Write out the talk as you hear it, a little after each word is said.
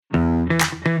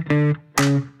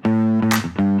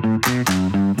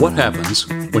What happens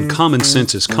when common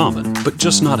sense is common, but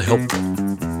just not helpful?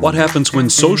 What happens when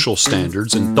social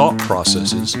standards and thought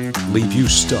processes leave you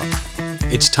stuck?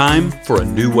 It's time for a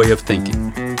new way of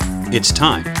thinking. It's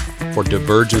time for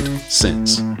Divergent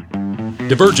Sense.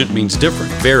 Divergent means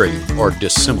different, varying, or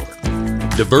dissimilar.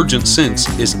 Divergent Sense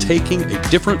is taking a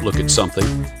different look at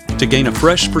something to gain a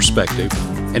fresh perspective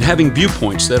and having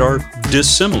viewpoints that are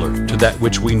dissimilar to that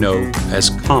which we know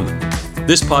as common.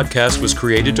 This podcast was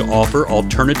created to offer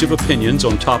alternative opinions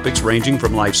on topics ranging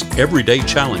from life's everyday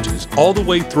challenges all the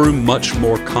way through much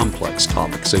more complex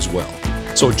topics as well.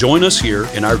 So join us here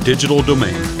in our digital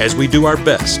domain as we do our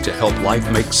best to help life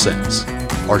make sense.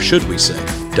 Or should we say,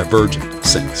 divergent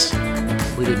sense.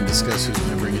 We didn't discuss who's going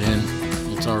to bring it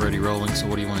in. It's already rolling, so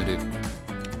what do you want to do?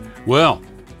 Well,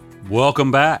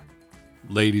 welcome back,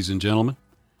 ladies and gentlemen,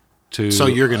 to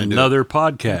another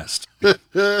podcast.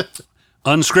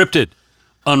 Unscripted,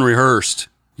 unrehearsed.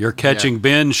 You're catching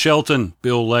Ben Shelton,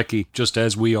 Bill Leckie, just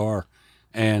as we are.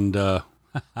 And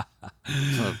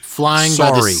flying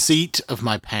by the seat of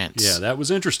my pants. Yeah, that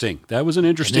was interesting. That was an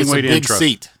interesting way to intro. It's a big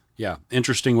seat. Yeah,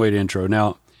 interesting way to intro.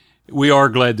 Now, we are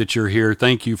glad that you're here.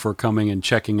 Thank you for coming and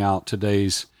checking out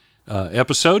today's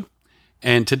episode.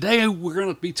 And today we're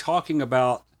going to be talking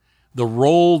about the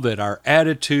role that our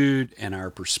attitude and our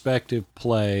perspective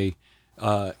play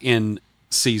in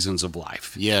seasons of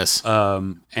life. Yes.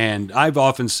 And I've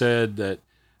often said that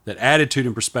attitude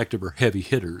and perspective are heavy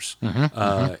hitters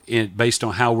based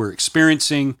on how we're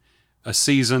experiencing a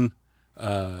season.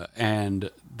 And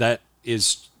that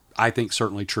is, I think,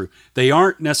 certainly true. They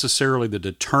aren't necessarily the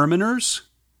determiners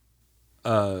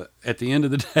at the end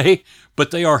of the day,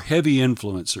 but they are heavy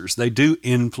influencers. They do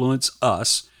influence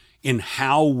us in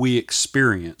how we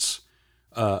experience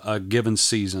a given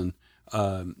season.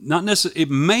 Not necessarily,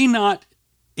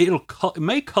 it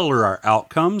may color our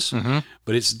outcomes,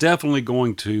 but it's definitely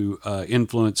going to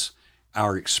influence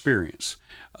our experience.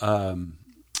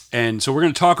 And so we're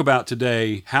going to talk about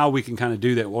today how we can kind of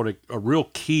do that, what a real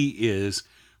key is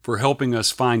for helping us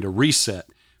find a reset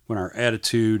when our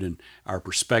attitude and our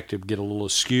perspective get a little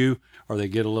askew or they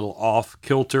get a little off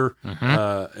kilter,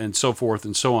 and so forth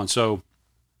and so on. So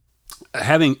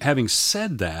having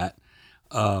said that,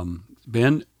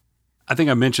 Ben, I think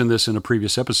I mentioned this in a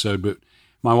previous episode, but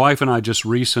my wife and I just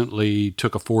recently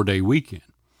took a 4-day weekend.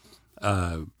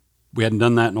 We hadn't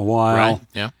done that in a while. Right,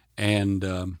 yeah. And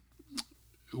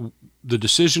the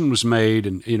decision was made,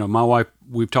 and my wife,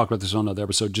 we've talked about this on another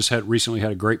episode, just recently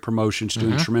had a great promotion. She's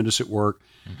doing tremendous at work.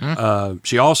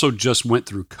 She also just went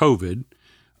through COVID.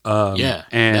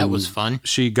 And that was fun.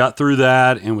 She got through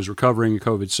that and was recovering of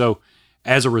COVID. So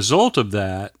as a result of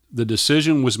that, the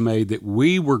decision was made that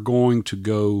we were going to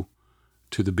go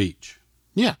to the beach.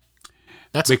 Yeah.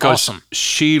 That's because awesome.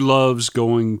 She loves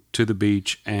going to the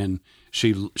beach, and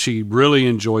she really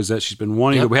enjoys that. She's been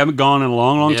wanting to. We haven't gone in a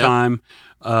long time.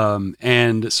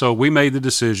 And so we made the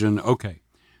decision, okay,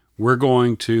 we're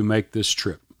going to make this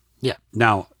trip. Yeah.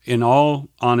 Now, in all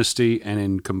honesty and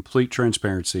in complete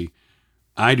transparency,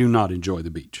 I do not enjoy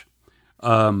the beach.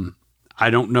 I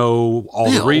don't know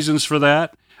all the reasons for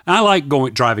that. I like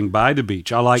driving by the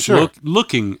beach. I like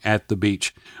looking at the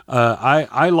beach.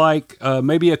 I like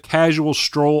maybe a casual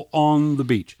stroll on the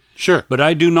beach. Sure. But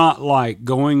I do not like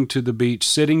going to the beach,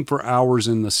 sitting for hours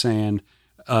in the sand,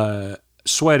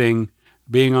 sweating,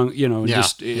 being on,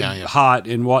 hot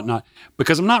and whatnot,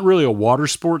 because I'm not really a water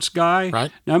sports guy.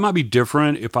 Right. Now, it might be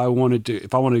different if I wanted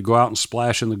to go out and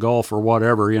splash in the Gulf or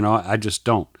whatever, I just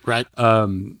don't. Right.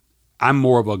 I'm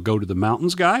more of a go to the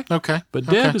mountains guy. Okay. But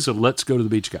Deb is a let's go to the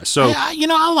beach guy. So,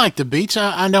 I like the beach.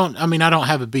 I don't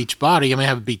have a beach body. I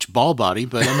have a beach ball body,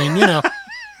 but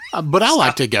but I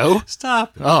like to go.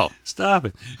 Stop it. Oh, stop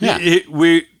it. Yeah.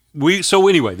 So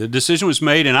anyway, the decision was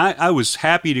made and I was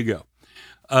happy to go.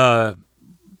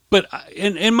 But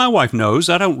my wife knows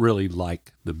I don't really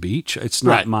like the beach. It's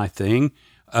not my thing.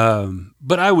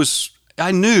 But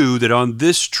I knew that on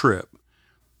this trip,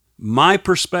 my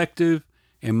perspective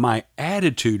and my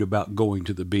attitude about going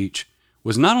to the beach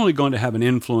was not only going to have an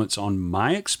influence on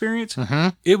my experience,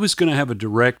 it was going to have a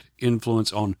direct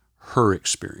influence on her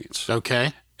experience.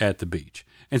 Okay. At the beach.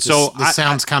 And this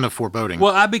sounds kind of foreboding.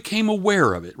 Well, I became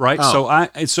aware of it, right?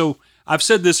 Oh. So I've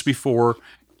said this before,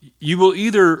 you will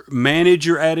either manage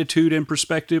your attitude and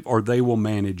perspective or they will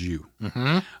manage you.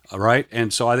 All right?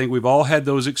 And so I think we've all had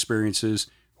those experiences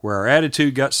where our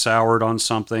attitude got soured on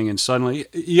something and suddenly,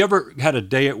 you ever had a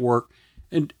day at work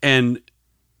and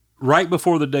right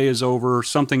before the day is over,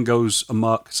 something goes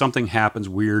amok, something happens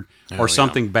weird, or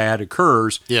something bad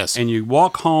occurs. Yes. And you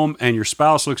walk home and your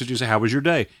spouse looks at you and says, "How was your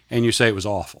day?" And you say, "It was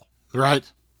awful." Right.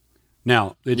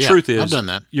 Now, the Yeah, truth is, I've done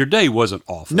that. your day wasn't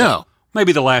awful. No.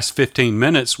 Maybe the last 15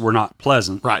 minutes were not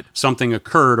pleasant. Right. Something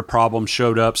occurred, a problem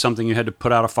showed up, something you had to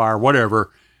put out a fire, whatever.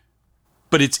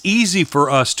 But it's easy for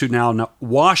us to now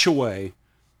wash away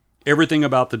everything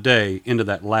about the day into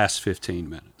that last 15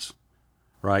 minutes.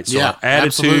 Right? So Yeah, our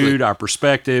attitude, absolutely. our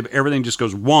perspective, everything just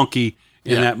goes wonky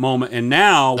in that moment. And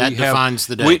now That we have defines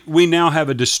the day. we now have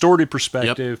a distorted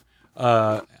perspective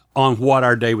on what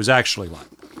our day was actually like.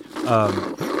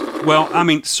 Well, I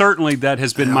mean, certainly that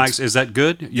has been Mike's. Is that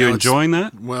good? You enjoying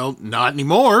that? Well, not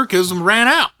anymore because I ran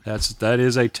out. That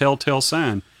is a telltale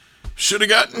sign. Should have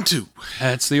gotten 2.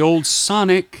 That's the old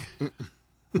Sonic.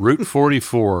 Route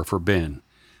 44 for Ben.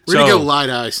 We're going to go light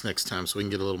ice next time so we can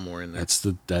get a little more in there.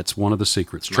 That's one of the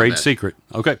secrets. Trade bad. secret.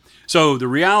 Okay. So the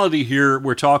reality here,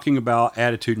 we're talking about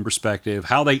attitude and perspective,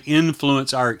 how they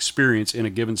influence our experience in a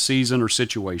given season or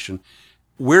situation.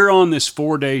 We're on this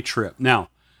 4-day trip. Now,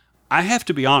 I have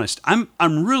to be honest, I'm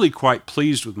really quite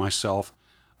pleased with myself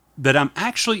that I'm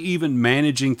actually even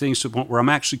managing things to the point where I'm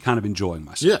actually kind of enjoying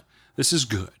myself. Yeah. This is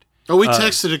good. Oh, we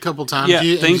texted a couple times.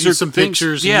 Yeah, things are some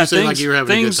pictures. And you said like you were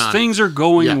having a good time. Things are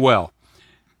going Yeah. well.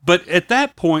 But at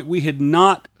that point, we had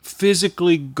not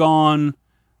physically gone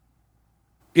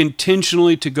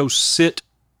intentionally to go sit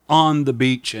on the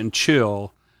beach and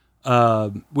chill.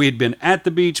 We had been at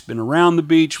the beach, been around the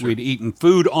beach. We'd eaten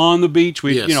food on the beach.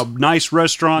 We, Yes. nice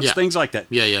restaurants, Yeah. things like that.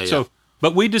 Yeah. So,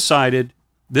 but we decided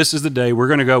this is the day we're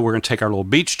going to go. We're going to take our little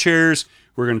beach chairs.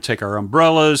 We're going to take our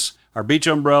umbrellas, our beach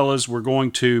umbrellas. We're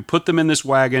going to put them in this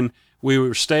wagon. We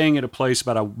were staying at a place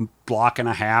about a block and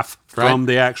a half from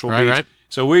the actual beach. Right.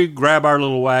 So we grab our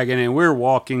little wagon and we're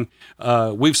walking.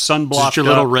 We've sunblocked Is it your up.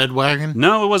 little red wagon?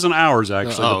 No, it wasn't ours,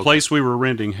 actually. Oh, The okay. place we were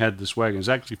renting had this wagon. It's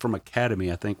actually from Academy,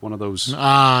 I think, one of those Yeah.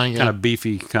 kind of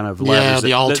beefy kind of Yeah, ladders.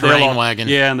 the all-terrain wagon.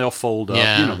 Yeah, and they'll fold up.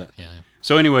 Yeah. You know that. Yeah.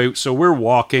 So anyway, so we're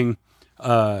walking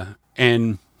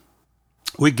and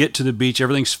we get to the beach.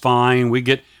 Everything's fine.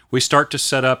 We start to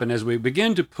set up, and as we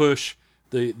begin to push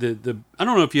the I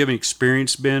don't know if you have any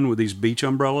experience, Ben, with these beach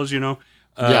umbrellas,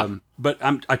 but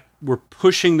we're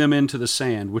pushing them into the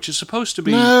sand, which is supposed to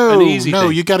be an easy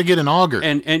thing. you got to get an auger.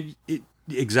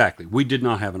 Exactly. We did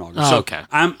not have an auger. Oh, So okay.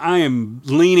 I am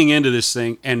leaning into this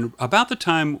thing, and about the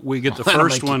time we get the That'll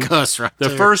first make you one, cuss right the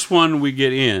there. first one we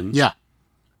get in, yeah,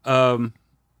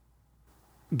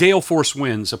 gale force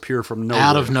winds appear from nowhere.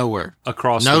 out of nowhere.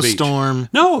 Across No the beach. storm.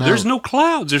 No, there's no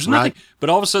clouds. There's nothing. Right. But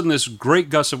all of a sudden, this great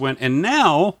gust of wind, and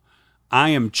now I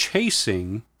am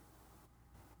chasing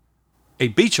a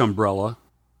beach umbrella,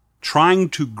 trying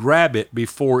to grab it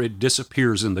before it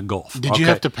disappears in the Gulf. Did you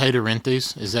have to pay to rent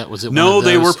these? Was it? No, one of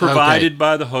they were those? provided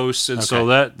by the hosts, and so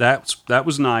that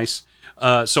was nice.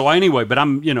 So anyway, but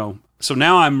so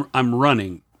now I'm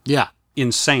running Okay. Yeah.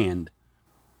 in sand,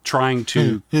 trying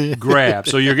to grab.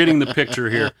 So you're getting the picture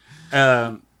here.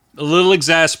 A little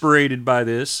exasperated by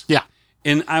this. Yeah.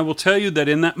 And I will tell you that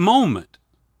in that moment,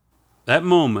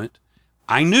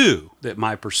 I knew that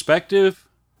my perspective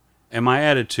and my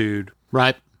attitude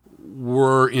Right.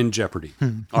 were in jeopardy.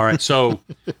 All right. So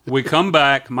we come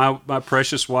back. My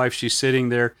precious wife, she's sitting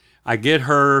there. I get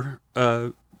her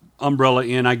umbrella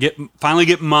in. I finally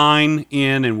get mine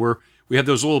in, and we have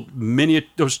those little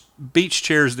those beach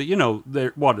chairs that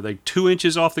they're what are they 2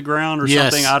 inches off the ground or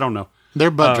Yes. something? I don't know. They're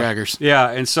butt draggers. Yeah,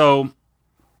 and so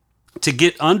to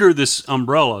get under this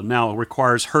umbrella now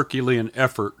requires Herculean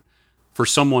effort for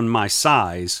someone my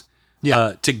size.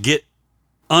 Yeah. To get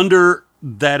under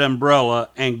that umbrella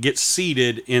and get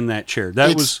seated in that chair.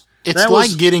 It's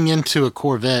like getting into a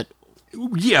Corvette.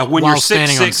 when while you're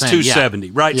standing on 6'6", sand.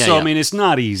 270, right? Yeah, so yeah. I mean, it's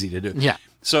not easy to do. Yeah.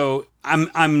 So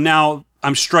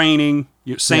I'm straining.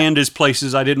 Sand is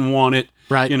places I didn't want it.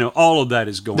 Right. All of that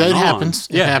is going on. It happens.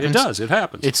 It happens. It does. It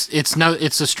happens.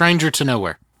 It's a stranger to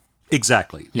nowhere.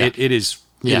 Exactly. Yeah. It is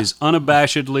Yeah.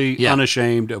 unabashedly Yeah.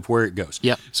 unashamed of where it goes.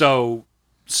 Yep. So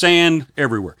sand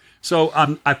everywhere. So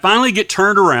I finally get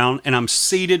turned around and I'm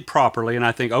seated properly, and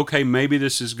I think, okay, maybe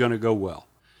this is going to go well.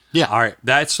 Yeah. All right,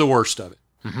 that's the worst of it.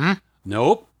 Mm-hmm.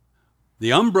 Nope.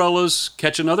 The umbrellas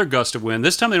catch another gust of wind.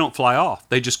 This time they don't fly off.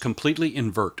 They just completely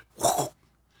invert.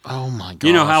 Oh my god.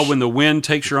 You know how when the wind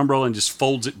takes your umbrella and just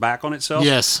folds it back on itself?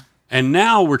 Yes. And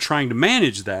now we're trying to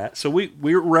manage that. So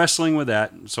we're wrestling with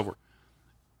that and so forth.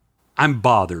 I'm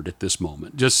bothered at this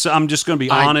moment. I'm just going to be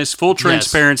honest, full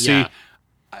transparency. yeah.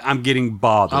 I'm getting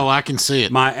bothered. Oh, I can see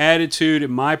it. My attitude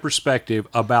and my perspective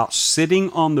about sitting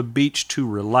on the beach to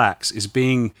relax is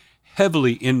being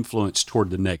heavily influenced toward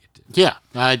the negative. Yeah.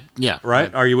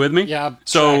 Right? Are you with me? Yeah. I'm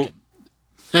So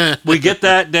tracking. we get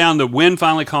that down. The wind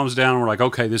finally calms down, and we're like,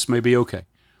 okay, this may be okay.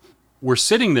 We're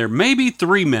sitting there maybe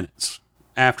 3 minutes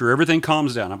after everything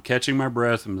calms down. I'm catching my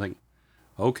breath. I'm thinking,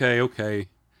 okay.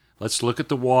 Let's look at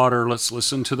the water. Let's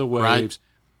listen to the waves. Right.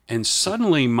 And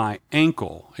suddenly my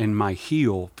ankle and my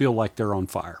heel feel like they're on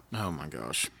fire. Oh my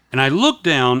gosh. And I look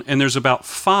down, and there's about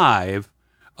 5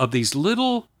 of these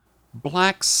little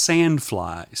black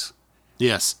sandflies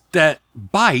Yes. that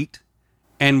bite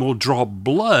and will draw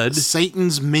blood.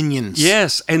 Satan's minions.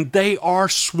 Yes, and they are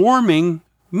swarming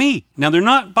me. Now, they're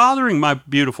not bothering my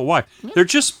beautiful wife. They're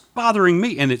just bothering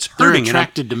me, and it's hurting.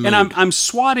 attracted to and I'm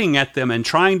swatting at them and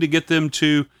trying to get them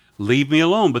to leave me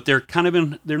alone, but they're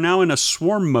now in a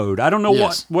swarm mode. I don't know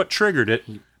Yes. what triggered it.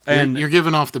 And you're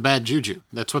giving off the bad juju.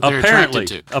 That's what they're apparently,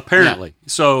 attracted to. apparently.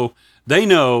 So they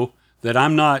know that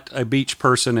I'm not a beach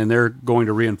person, and they're going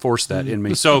to reinforce that in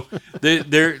me. So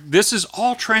this is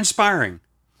all transpiring,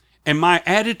 and my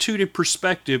attitude and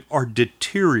perspective are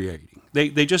deteriorating.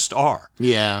 They just are.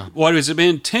 Yeah. What has been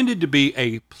intended to be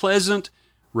a pleasant,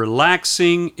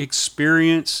 relaxing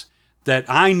experience that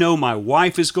I know my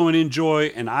wife is going to enjoy,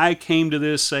 and I came to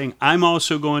this saying I'm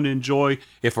also going to enjoy.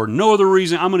 If for no other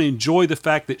reason, I'm going to enjoy the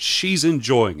fact that she's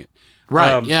enjoying it.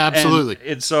 Right. Yeah, absolutely.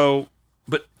 And so,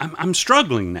 but I'm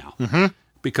struggling now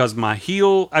because my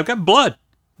heel, I've got blood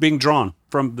being drawn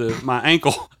from my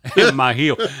ankle and my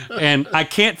heel, and I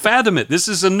can't fathom it. This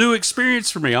is a new experience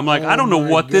for me. I'm like, I don't know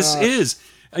what this is.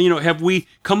 Have we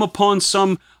come upon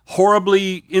some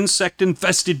horribly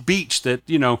insect-infested beach that,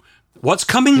 what's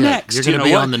coming next? You're going to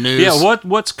be on the news. Yeah,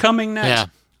 what's coming next? Yeah.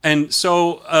 And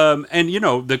so,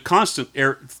 the constant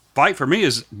fight for me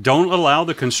is don't allow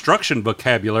the construction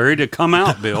vocabulary to come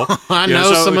out, Bill. I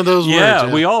know some of those words.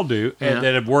 Yeah, we all do that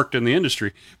have worked in the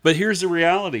industry. But here's the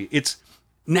reality. It's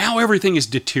now everything is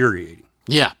deteriorating.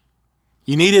 Yeah.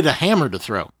 You needed a hammer to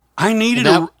throw. I needed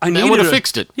that would have a-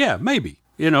 fixed it. Yeah, maybe.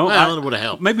 Well, it would have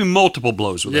helped. Maybe multiple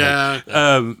blows would have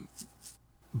helped.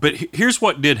 But here's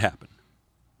what did happen.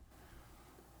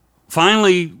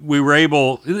 Finally, we were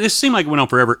able, it seemed like it went on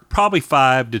forever, probably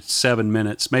 5 to 7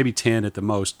 minutes, maybe 10 at the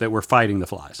most, that we're fighting the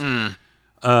flies.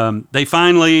 They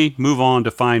finally move on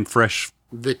to find fresh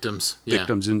Victims.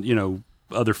 victims and,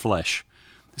 other flesh.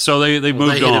 So they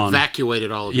moved They had on. evacuated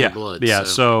all of Yeah, your blood. yeah,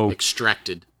 so-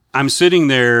 extracted. I'm sitting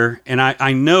there, and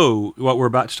I know what we're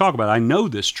about to talk about. I know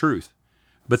this truth.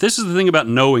 But this is the thing about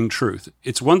knowing truth.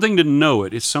 It's one thing to know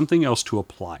it. It's something else to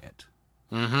apply it.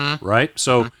 Mm-hmm. Right?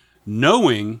 So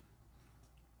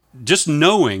just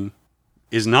knowing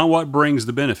is not what brings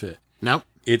the benefit. Nope.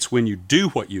 It's when you do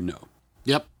what you know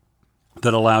Yep.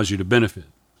 that allows you to benefit.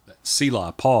 That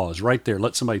Selah, pause right there.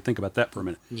 Let somebody think about that for a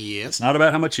minute. Yes. It's not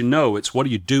about how much you know. It's what do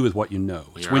you do with what you know.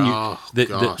 It's when you Oh,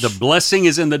 the blessing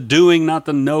is in the doing, not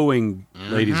the knowing,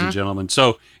 ladies and gentlemen.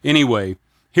 So anyway,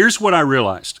 here's what I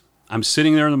realized. I'm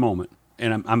sitting there in the moment,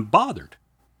 and I'm bothered.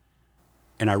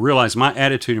 And I realize my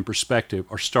attitude and perspective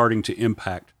are starting to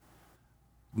impact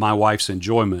my wife's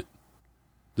enjoyment.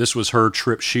 This was her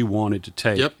trip she wanted to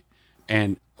take. Yep.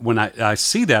 And when I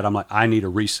see that, I'm like, I need a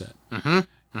reset.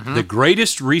 The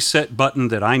greatest reset button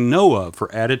that I know of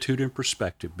for attitude and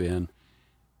perspective, Ben,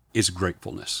 is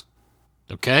gratefulness.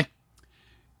 Okay.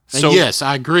 So, And yes,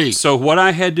 I agree. So what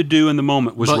I had to do in the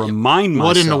moment was But remind myself.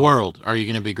 What in the world are you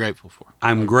going to be grateful for?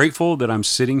 I'm grateful that I'm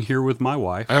sitting here with my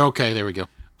wife. Okay, there we go.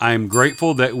 I'm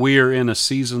grateful that we are in a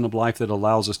season of life that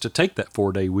allows us to take that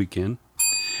 4-day weekend.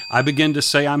 I begin to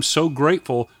say I'm so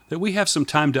grateful that we have some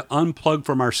time to unplug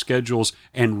from our schedules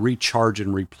and recharge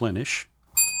and replenish.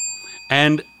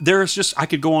 And there's just, I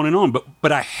could go on,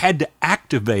 but I had to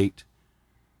activate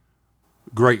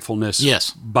gratefulness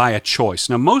Yes. by a choice.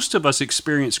 Now, most of us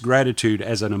experience gratitude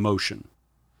as an emotion.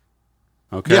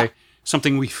 Okay? Yeah.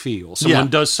 Something we feel. Someone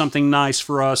does something nice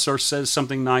for us or says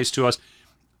something nice to us.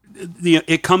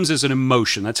 It comes as an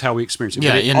emotion. That's how we experience it.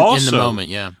 Yeah, But in the moment,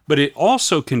 yeah. But it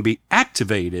also can be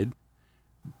activated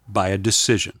by a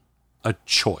decision, a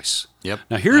choice. Yep.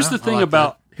 Now, here's Yeah, the I thing like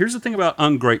about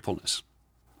ungratefulness.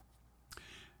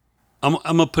 I'm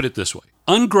going to put it this way.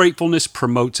 Ungratefulness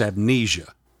promotes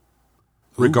amnesia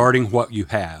regarding what you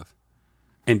have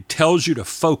and tells you to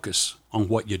focus on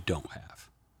what you don't have.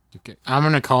 Okay. I'm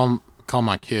going to call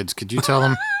my kids. Could you tell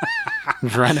them?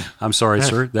 Right now? I'm sorry,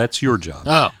 sir. That's your job.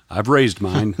 Oh. I've raised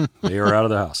mine. They are out of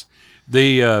the house.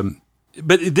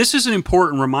 But this is an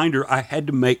important reminder I had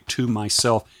to make to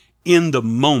myself in the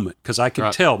moment because I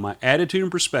could tell my attitude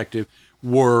and perspective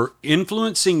were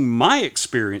influencing my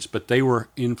experience, but they were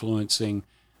influencing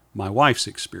my wife's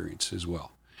experience as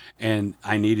well. And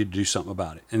I needed to do something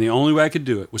about it. And the only way I could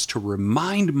do it was to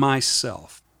remind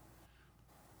myself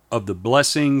of the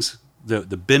blessings, the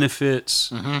benefits,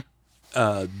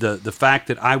 the fact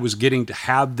that I was getting to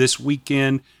have this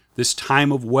weekend, this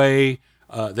time away,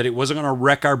 that it wasn't going to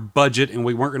wreck our budget and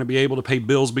we weren't going to be able to pay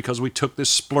bills because we took this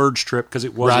splurge trip, because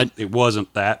it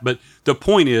wasn't that. But the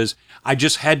point is, I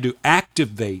just had to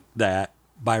activate that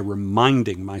by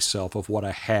reminding myself of what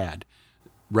I had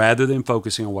rather than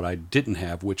focusing on what I didn't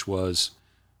have, which was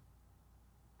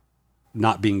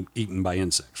not being eaten by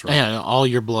insects. Right? Yeah, all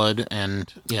your blood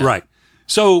and... Yeah. Right.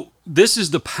 So this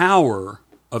is the power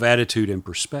of attitude and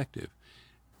perspective.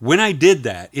 When I did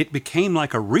that, it became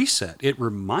like a reset. It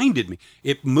reminded me.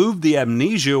 It moved the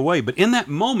amnesia away. But in that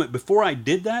moment, before I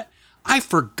did that, I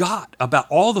forgot about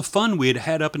all the fun we had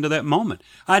had up until that moment.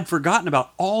 I'd forgotten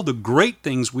about all the great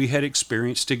things we had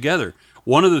experienced together.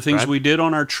 One of the things we did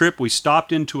on our trip, we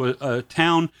stopped into a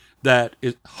town that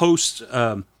hosts...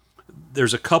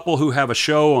 there's a couple who have a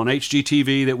show on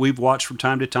HGTV that we've watched from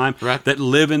time to time that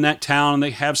live in that town, and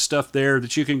they have stuff there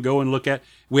that you can go and look at.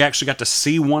 We actually got to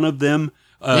see one of them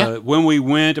when we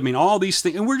went. I mean, all these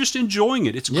things, and we're just enjoying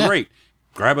it. It's great.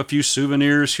 Grab a few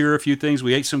souvenirs, hear a few things.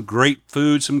 We ate some great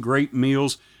food, some great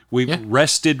meals. We've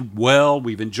rested well.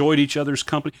 We've enjoyed each other's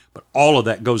company, but all of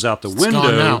that goes out the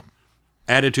window.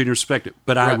 Attitude and perspective.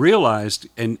 But I realized,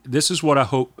 and this is what I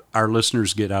hope our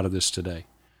listeners get out of this today.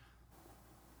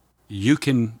 You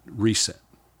can reset.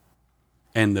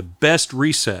 And the best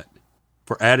reset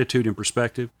for attitude and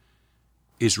perspective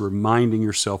is reminding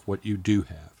yourself what you do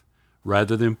have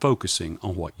rather than focusing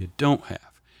on what you don't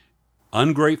have.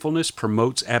 Ungratefulness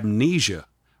promotes amnesia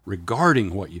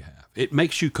regarding what you have. It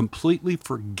makes you completely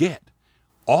forget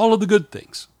all of the good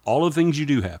things, all of the things you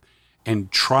do have,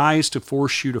 and tries to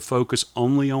force you to focus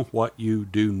only on what you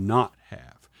do not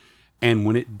have. And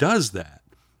when it does that,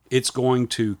 it's going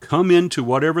to come into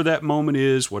whatever that moment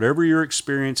is, whatever you're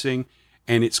experiencing,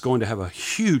 and it's going to have a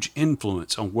huge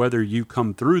influence on whether you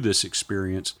come through this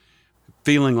experience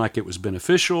feeling like it was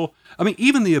beneficial. I mean,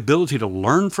 even the ability to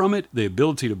learn from it, the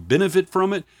ability to benefit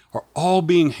from it, are all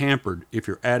being hampered if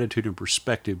your attitude and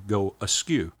perspective go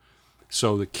askew.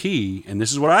 So the key, and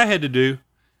this is what I had to do,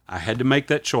 I had to make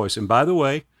that choice. And by the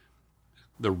way,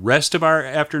 the rest of our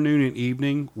afternoon and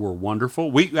evening were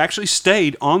wonderful. We actually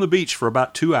stayed on the beach for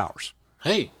about 2 hours.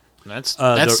 Hey, that's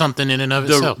something in and of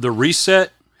itself. The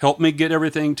reset helped me get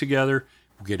everything together.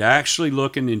 We could actually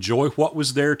look and enjoy what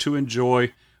was there to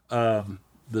enjoy.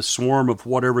 The swarm of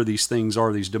whatever these things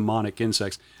are, these demonic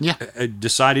insects. I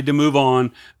decided to move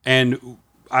on, and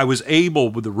I was able,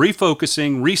 with the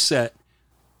refocusing, reset,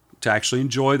 to actually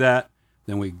enjoy that.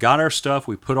 Then we got our stuff.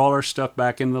 We put all our stuff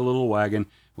back in the little wagon.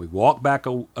 We walked back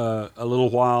a little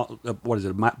while, a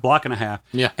block and a half,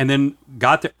 and then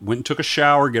got there, went and took a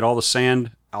shower, get all the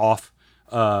sand off.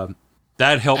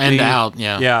 That helped me.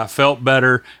 I felt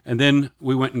better. And then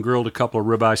we went and grilled a couple of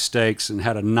ribeye steaks and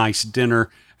had a nice dinner.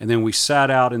 And then we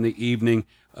sat out in the evening.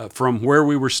 From where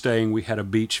we were staying, we had a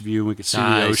beach view. We could see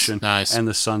the ocean and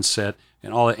the sunset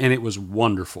and all that. And it was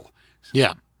wonderful.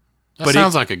 Yeah. That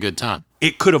sounds like a good time.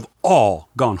 It could have all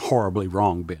gone horribly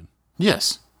wrong, Ben.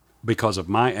 Yes. Because of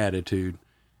my attitude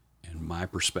and my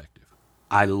perspective.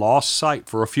 I lost sight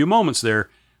for a few moments there.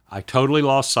 I totally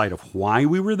lost sight of why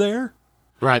we were there.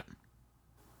 Right.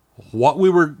 What we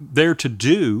were there to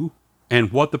do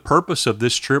and what the purpose of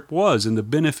this trip was and the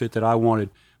benefit that I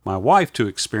wanted my wife to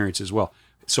experience as well.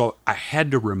 So I had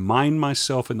to remind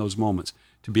myself in those moments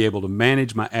to be able to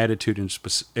manage my attitude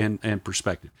and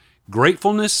perspective.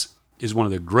 Gratefulness is one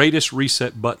of the greatest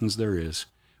reset buttons there is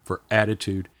for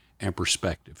attitude and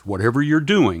perspective. Whatever you're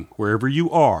doing, wherever you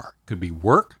are, could be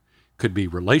work, could be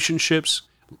relationships,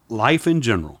 life in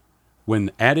general.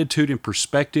 When attitude and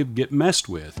perspective get messed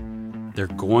with, they're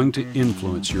going to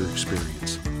influence your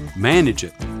experience. Manage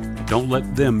it. Don't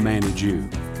let them manage you.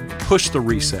 Push the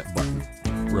reset button.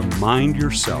 Remind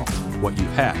yourself what you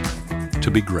have to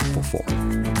be grateful for.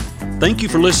 Thank you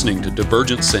for listening to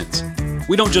Divergent Sense.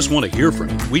 We don't just want to hear from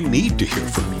you, we need to hear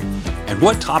from you and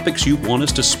what topics you want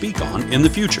us to speak on in the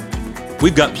future.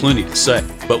 We've got plenty to say,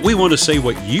 but we want to say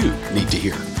what you need to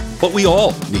hear, what we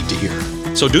all need to hear.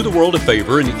 So do the world a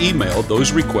favor and email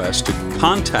those requests to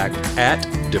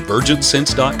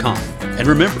contact@divergentsense.com. And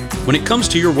remember, when it comes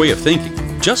to your way of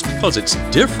thinking, just because it's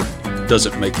different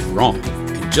doesn't make it wrong.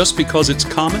 And just because it's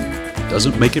common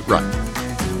doesn't make it right.